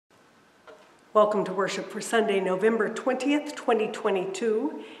Welcome to worship for Sunday, November 20th,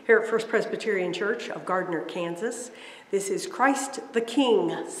 2022, here at First Presbyterian Church of Gardner, Kansas. This is Christ the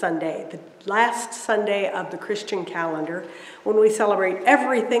King Sunday, the last Sunday of the Christian calendar, when we celebrate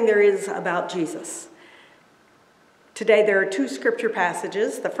everything there is about Jesus. Today there are two scripture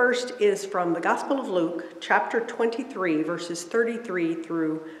passages. The first is from the Gospel of Luke, chapter 23, verses 33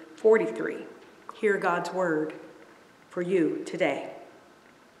 through 43. Hear God's word for you today.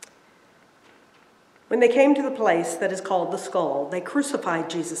 When they came to the place that is called the Skull, they crucified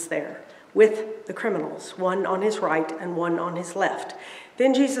Jesus there with the criminals, one on his right and one on his left.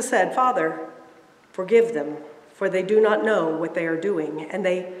 Then Jesus said, "Father, forgive them, for they do not know what they are doing." And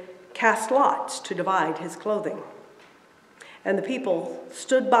they cast lots to divide his clothing. And the people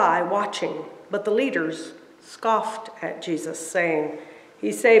stood by watching, but the leaders scoffed at Jesus, saying,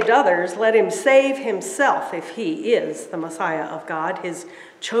 "He saved others, let him save himself if he is the Messiah of God, his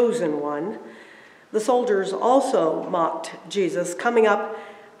chosen one." The soldiers also mocked Jesus, coming up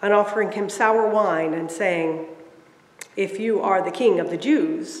and offering him sour wine and saying, "If you are the king of the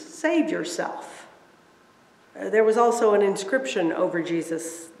Jews, save yourself." There was also an inscription over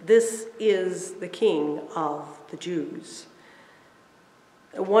Jesus, "This is the King of the Jews."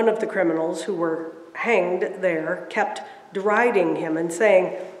 One of the criminals who were hanged there kept deriding him and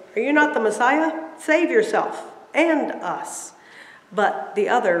saying, "Are you not the Messiah? Save yourself and us." But the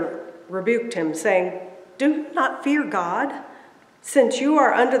other rebuked him, saying, "Do not fear God, since you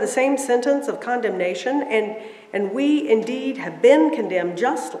are under the same sentence of condemnation, and we indeed have been condemned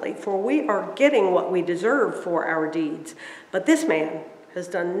justly, for we are getting what we deserve for our deeds. But this man has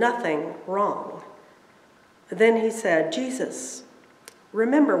done nothing wrong." Then he said, "Jesus,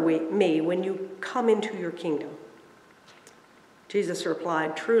 remember me when you come into your kingdom." Jesus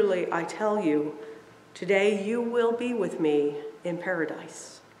replied, "Truly I tell you, today you will be with me in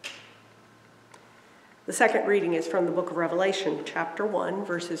paradise." The second reading is from the book of Revelation, chapter 1,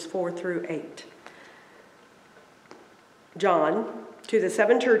 verses 4 through 8. John, to the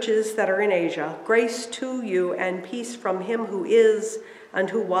 7 churches that are in Asia, grace to you and peace from him who is, and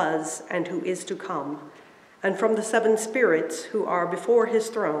who was, and who is to come, and from the 7 spirits who are before his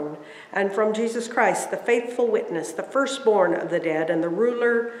throne, and from Jesus Christ, the faithful witness, the firstborn of the dead, and the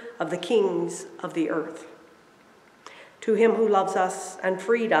ruler of the kings of the earth. To him who loves us and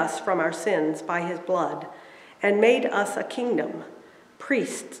freed us from our sins by his blood, and made us a kingdom,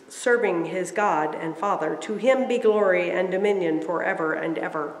 priests serving his God and Father, to him be glory and dominion forever and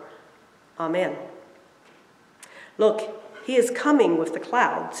ever. Amen. Look, he is coming with the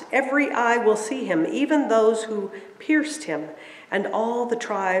clouds. Every eye will see him, even those who pierced him, and all the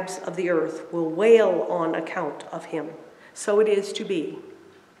tribes of the earth will wail on account of him. So it is to be.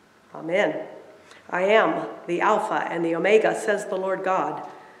 Amen. I am the Alpha and the Omega, says the Lord God,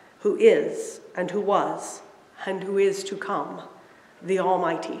 who is and who was and who is to come, the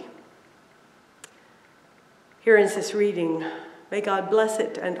Almighty. Here is this reading. May God bless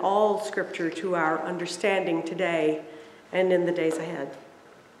it and all Scripture to our understanding today and in the days ahead.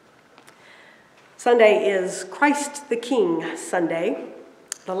 Sunday is Christ the King Sunday,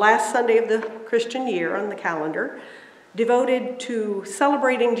 the last Sunday of the Christian year on the calendar, devoted to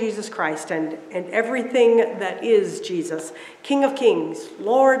celebrating Jesus Christ and everything that is Jesus, King of Kings,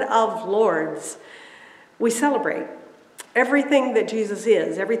 Lord of Lords. We celebrate everything that Jesus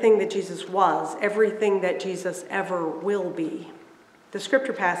is, everything that Jesus was, everything that Jesus ever will be. The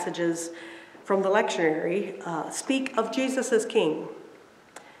scripture passages from the lectionary speak of Jesus as King.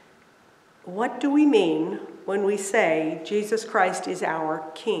 What do we mean when we say Jesus Christ is our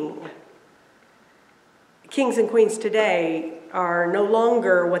King? Kings and queens today are no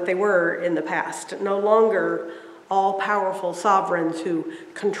longer what they were in the past, no longer all-powerful sovereigns who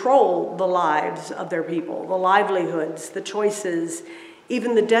control the lives of their people, the livelihoods, the choices,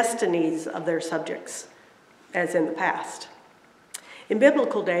 even the destinies of their subjects, as in the past. In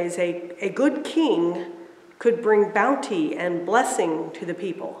biblical days, a good king could bring bounty and blessing to the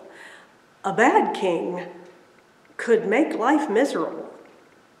people. A bad king could make life miserable,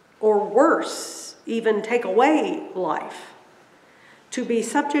 or worse, even take away life. To be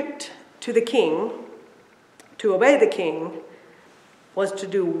subject to the king, to obey the king, was to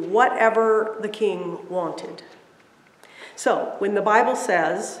do whatever the king wanted. So, when the Bible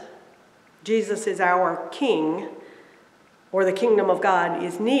says Jesus is our king, or the kingdom of God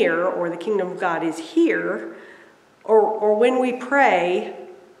is near, or the kingdom of God is here, or when we pray,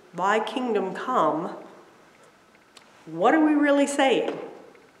 "Thy kingdom come," what are we really saying?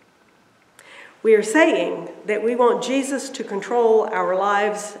 We are saying that we want Jesus to control our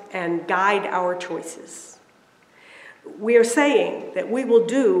lives and guide our choices. We are saying that we will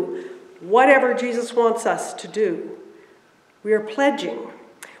do whatever Jesus wants us to do. We are pledging.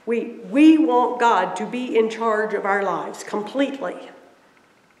 We want God to be in charge of our lives completely.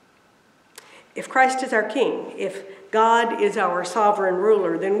 If Christ is our King, if God is our sovereign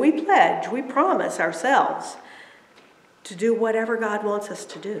ruler, then we pledge, we promise ourselves to do whatever God wants us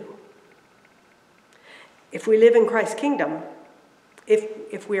to do. If we live in Christ's kingdom,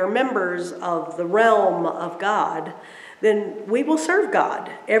 if we are members of the realm of God, then we will serve God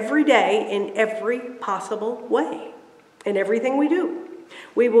every day in every possible way, in everything we do.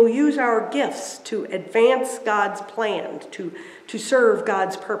 We will use our gifts to advance God's plan, to serve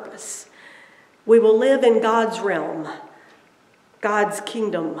God's purpose. We will live in God's realm, God's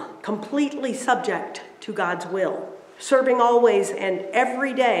kingdom, completely subject to God's will, serving always and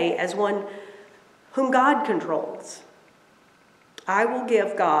every day as one whom God controls. I will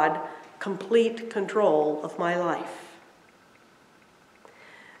give God complete control of my life.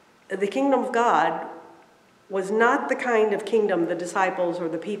 The kingdom of God was not the kind of kingdom the disciples or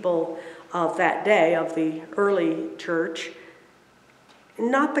the people of that day, of the early church,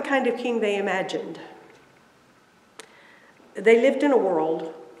 not the kind of king they imagined. They lived in a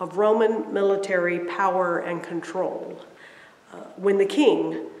world of Roman military power and control, when the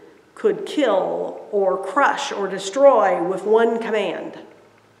king could kill or crush or destroy with one command,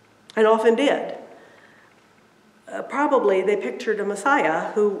 and often did. Probably they pictured a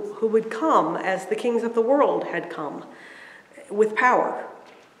Messiah who would come as the kings of the world had come, with power,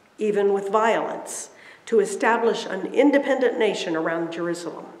 even with violence, to establish an independent nation around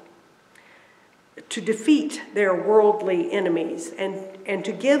Jerusalem, to defeat their worldly enemies, and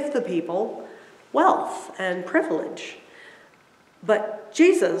to give the people wealth and privilege. But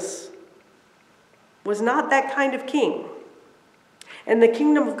Jesus was not that kind of king. And the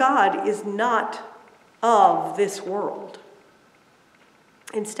kingdom of God is not of this world.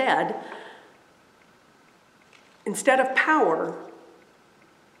 Instead of power,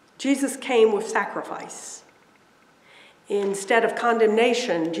 Jesus came with sacrifice. Instead of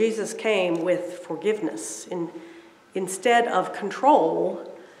condemnation, Jesus came with forgiveness. Instead of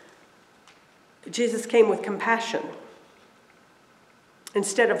control, Jesus came with compassion.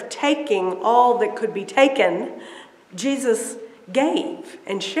 Instead of taking all that could be taken, Jesus gave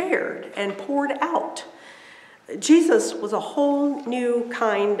and shared and poured out. Jesus was a whole new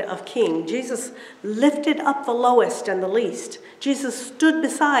kind of king. Jesus lifted up the lowest and the least. Jesus stood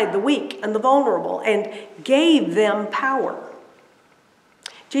beside the weak and the vulnerable and gave them power.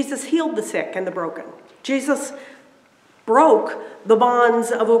 Jesus healed the sick and the broken. Jesus broke the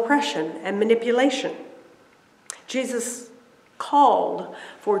bonds of oppression and manipulation. Jesus called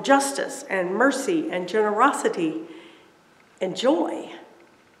for justice and mercy and generosity and joy.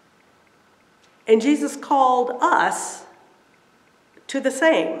 And Jesus called us to the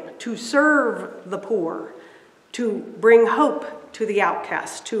same, to serve the poor, to bring hope to the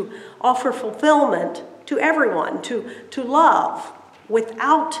outcast, to offer fulfillment to everyone, to love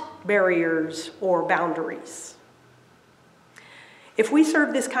without barriers or boundaries. If we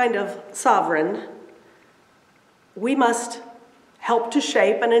serve this kind of sovereign, we must help to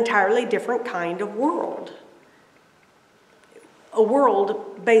shape an entirely different kind of world. A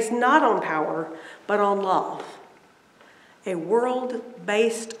world based not on power, but on love. A world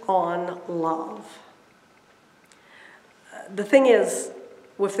based on love. The thing is,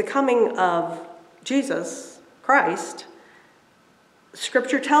 with the coming of Jesus Christ,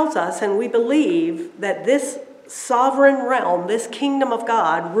 Scripture tells us, and we believe, that this sovereign realm, this kingdom of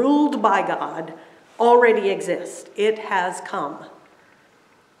God, ruled by God, already exists. It has come.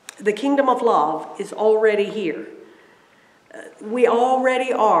 The kingdom of love is already here. We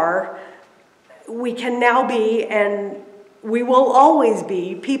already are, we can now be, and we will always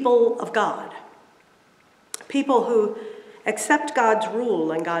be people of God. People who accept God's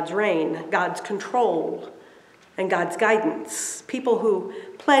rule and God's reign, God's control and God's guidance. People who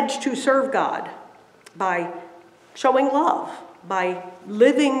pledge to serve God by showing love, by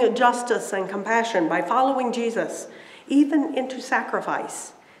living justice and compassion, by following Jesus, even into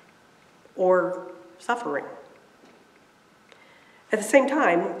sacrifice or suffering. At the same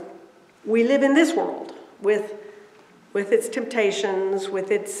time, we live in this world with its temptations,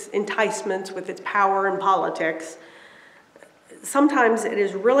 with its enticements, with its power and politics. Sometimes it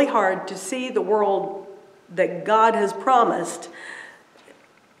is really hard to see the world that God has promised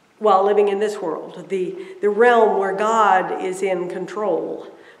while living in this world, the realm where God is in control,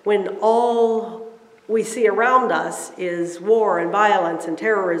 when all we see around us is war and violence and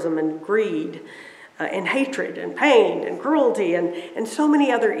terrorism and greed and hatred and pain and cruelty and so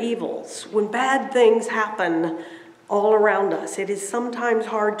many other evils. When bad things happen all around us. It is sometimes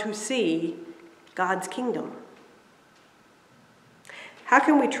hard to see God's kingdom. How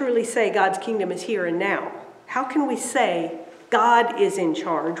can we truly say God's kingdom is here and now? How can we say God is in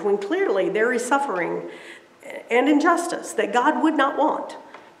charge when clearly there is suffering and injustice that God would not want,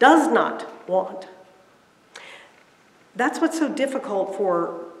 does not want? That's what's so difficult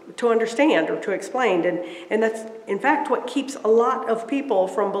to understand or to explain. And that's, in fact, what keeps a lot of people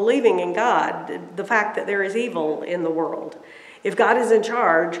from believing in God, the fact that there is evil in the world. If God is in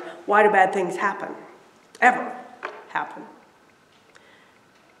charge, why do bad things happen? Ever happen?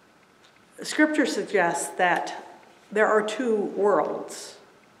 Scripture suggests that there are two worlds,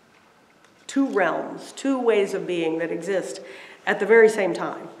 two realms, two ways of being that exist at the very same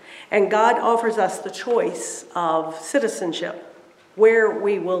time. And God offers us the choice of citizenship, where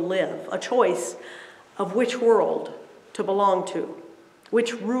we will live, a choice of which world to belong to,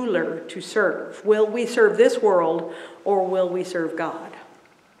 which ruler to serve. Will we serve this world or will we serve God?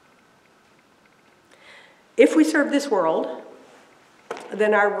 If we serve this world,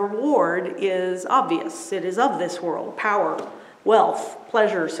 then our reward is obvious. It is of this world: power, wealth,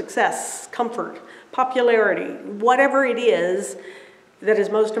 pleasure, success, comfort, popularity, whatever it is that is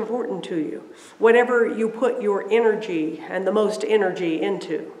most important to you, whatever you put your energy and the most energy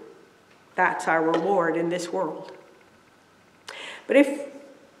into, that's our reward in this world. But if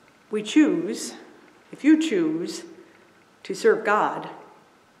you choose to serve God,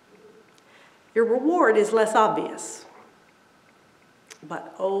 your reward is less obvious,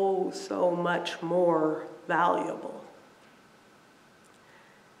 but oh, so much more valuable.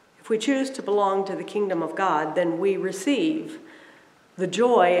 If we choose to belong to the kingdom of God, then we receive the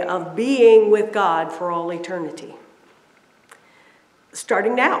joy of being with God for all eternity,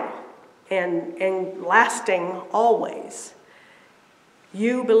 starting now and lasting always.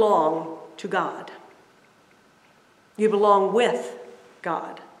 You belong to God. You belong with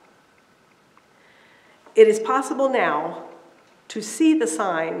God. It is possible now to see the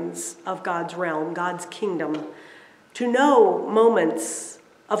signs of God's realm, God's kingdom, to know moments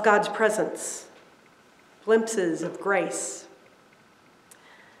of God's presence, glimpses of grace.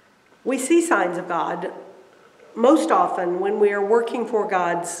 We see signs of God most often when we are working for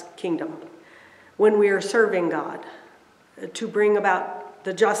God's kingdom, when we are serving God to bring about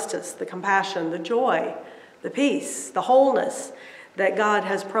the justice, the compassion, the joy, the peace, the wholeness that God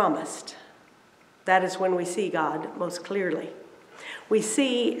has promised. That is when we see God most clearly. We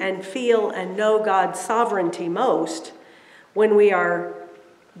see and feel and know God's sovereignty most when we are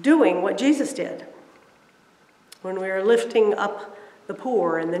doing what Jesus did, when we are lifting up the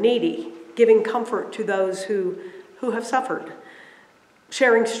poor and the needy, giving comfort to those who have suffered,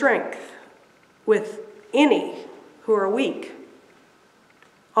 sharing strength with any who are weak,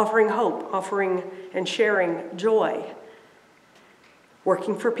 offering hope, offering and sharing joy,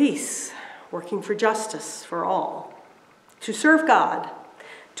 working for peace, working for justice for all. To serve God,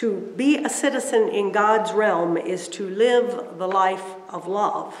 to be a citizen in God's realm, is to live the life of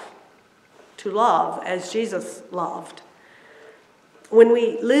love, to love as Jesus loved. When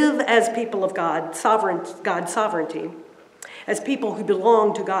we live as people of God, God's sovereignty, as people who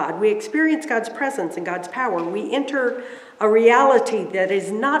belong to God, we experience God's presence and God's power. We enter a reality that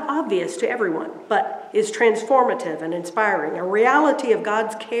is not obvious to everyone, but is transformative and inspiring. A reality of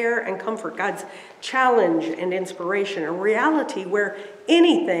God's care and comfort, God's challenge and inspiration. A reality where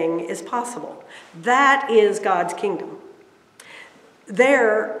anything is possible. That is God's kingdom.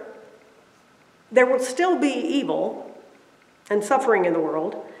 There will still be evil and suffering in the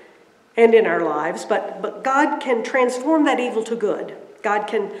world and in our lives, but God can transform that evil to good. God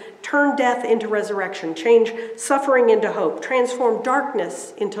can turn death into resurrection, change suffering into hope, transform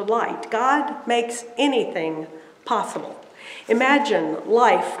darkness into light. God makes anything possible. Imagine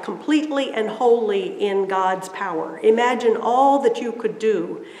life completely and wholly in God's power. Imagine all that you could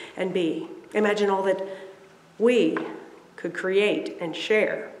do and be. Imagine all that we could create and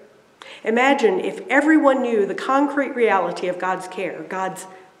share. Imagine if everyone knew the concrete reality of God's care, God's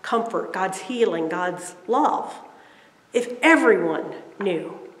comfort, God's healing, God's love. If everyone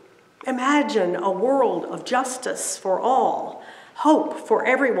knew. Imagine a world of justice for all, hope for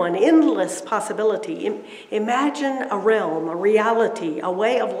everyone, endless possibility. Imagine a realm, a reality, a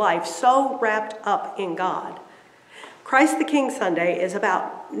way of life so wrapped up in God. Christ the King Sunday is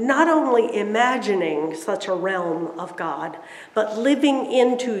about not only imagining such a realm of God, but living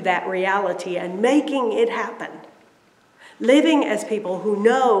into that reality and making it happen. Living as people who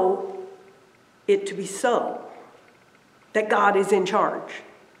know it to be so, that God is in charge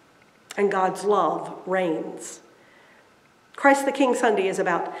and God's love reigns. Christ the King Sunday is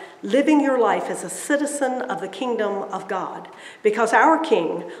about living your life as a citizen of the kingdom of God. Because our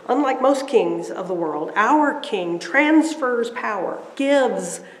King, unlike most kings of the world, our King transfers power,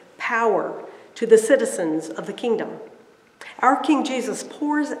 gives power to the citizens of the kingdom. Our King Jesus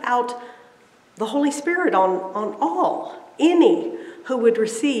pours out the Holy Spirit on any who would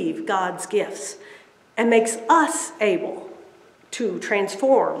receive God's gifts, and makes us able to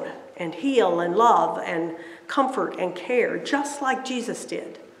transform and heal and love and comfort and care, just like Jesus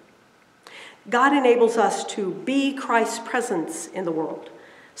did. God enables us to be Christ's presence in the world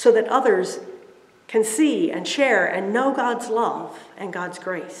so that others can see and share and know God's love and God's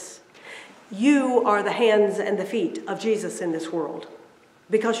grace. You are the hands and the feet of Jesus in this world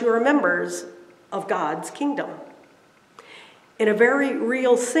because you are members of God's kingdom. In a very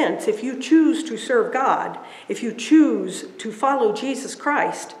real sense, if you choose to serve God, if you choose to follow Jesus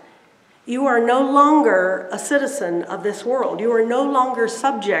Christ, you are no longer a citizen of this world. You are no longer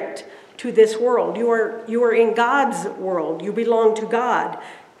subject to this world. You are in God's world. You belong to God.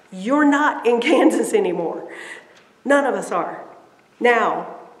 You're not in Kansas anymore. None of us are.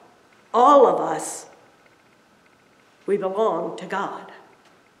 Now, all of us, we belong to God.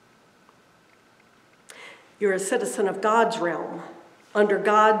 You're a citizen of God's realm, under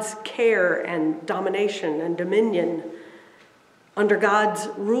God's care and domination and dominion, under God's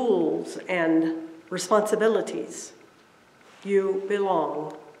rules and responsibilities. You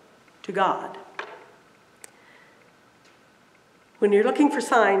belong to God. When you're looking for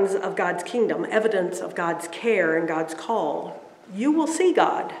signs of God's kingdom, evidence of God's care and God's call, you will see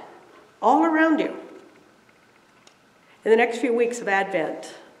God all around you. In the next few weeks of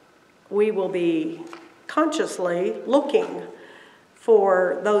Advent, we will be consciously looking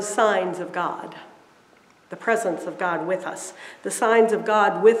for those signs of God, the presence of God with us. The signs of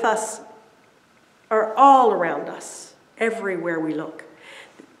God with us are all around us, everywhere we look.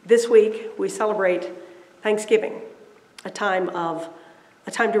 This week, we celebrate Thanksgiving, a time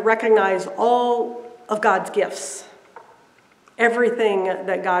to recognize all of God's gifts, everything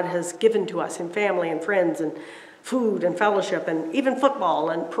that God has given to us in family and friends and food and fellowship and even football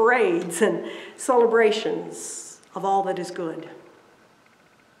and parades and celebrations of all that is good.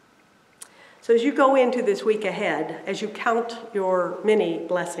 So as you go into this week ahead, as you count your many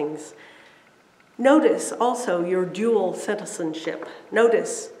blessings, notice also your dual citizenship.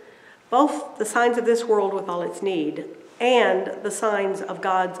 Notice both the signs of this world with all its need and the signs of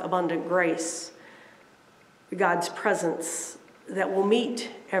God's abundant grace, God's presence that will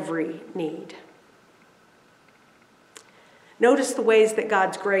meet every need. Notice the ways that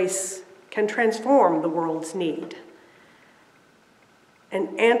God's grace can transform the world's need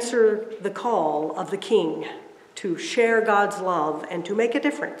and answer the call of the King to share God's love and to make a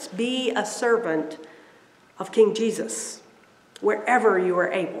difference. Be a servant of King Jesus wherever you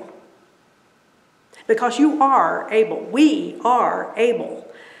are able. Because you are able, we are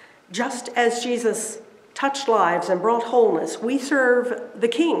able. Just as Jesus touched lives and brought wholeness, we serve the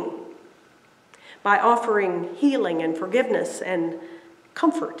King by offering healing and forgiveness and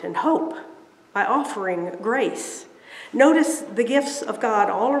comfort and hope, by offering grace. Notice the gifts of God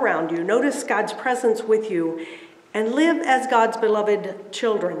all around you. Notice God's presence with you, and live as God's beloved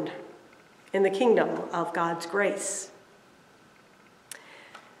children in the kingdom of God's grace.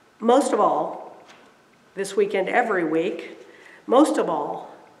 Most of all, this weekend, every week, most of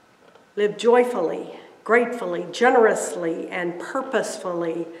all, live joyfully, gratefully, generously, and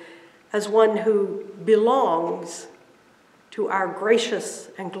purposefully as one who belongs to our gracious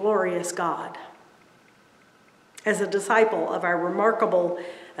and glorious God, as a disciple of our remarkable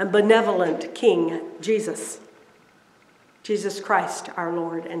and benevolent King, Jesus Christ, our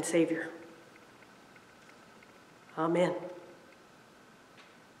Lord and Savior. Amen.